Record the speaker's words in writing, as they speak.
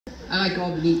I like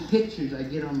all the neat pictures I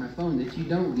get on my phone that you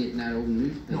don't get in that old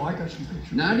newspaper. No, I got some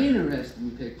pictures. Not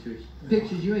interesting pictures. Yeah.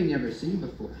 Pictures you ain't never seen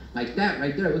before. Like that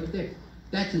right there, look there.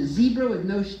 That's a zebra with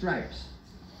no stripes.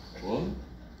 What?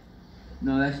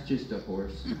 No, that's just a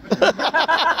horse.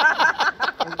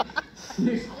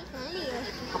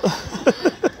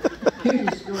 Here's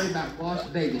a story about Las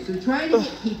Vegas. So trying to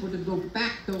get people to go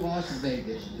back to Las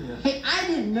Vegas. Yeah. Hey, I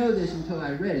didn't know this until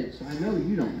I read it, so I know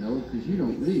you don't know because you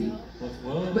don't read.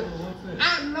 But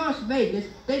out in Las Vegas,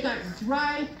 they got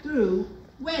drive-through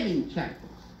wedding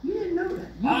chapels. You didn't know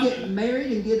that. You get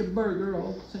married and get a burger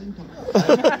all at the same time.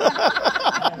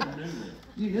 I never knew that.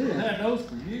 You knew that? I had those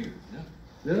for years. Yeah.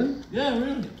 Really? Yeah,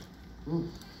 really. Oh.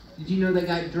 Did you know they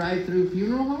got drive-through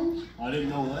funeral homes? I didn't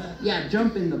know that. Yeah,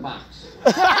 jump in the box.